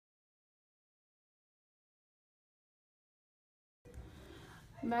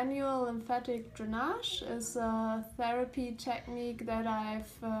Manual lymphatic drainage is a therapy technique that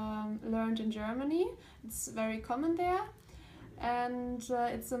I've learned in Germany. It's very common there, and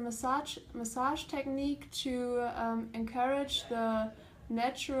it's a massage technique to encourage the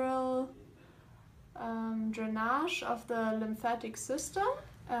natural drainage of the lymphatic system.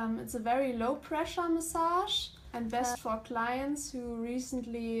 It's a very low pressure massage and best for clients who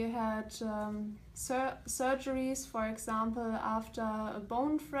recently had surgeries, for example after a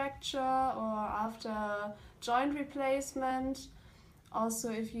bone fracture or after a joint replacement. Also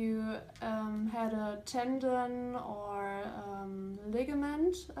if you had a tendon or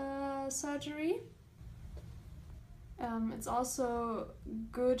ligament surgery. It's also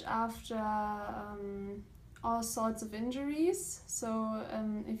good after all sorts of injuries. So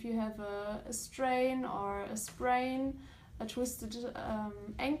if you have a strain or a sprain, a twisted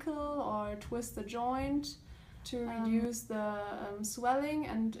ankle or a twisted joint, to reduce the swelling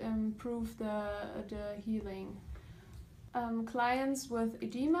and improve the healing. Clients with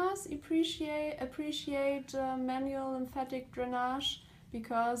edemas appreciate manual lymphatic drainage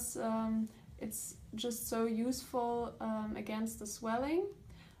because it's just so useful against the swelling.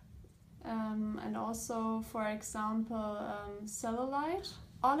 And also, for example, cellulite.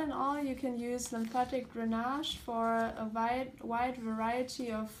 All in all, you can use lymphatic drainage for a wide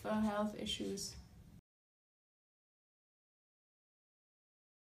variety of health issues.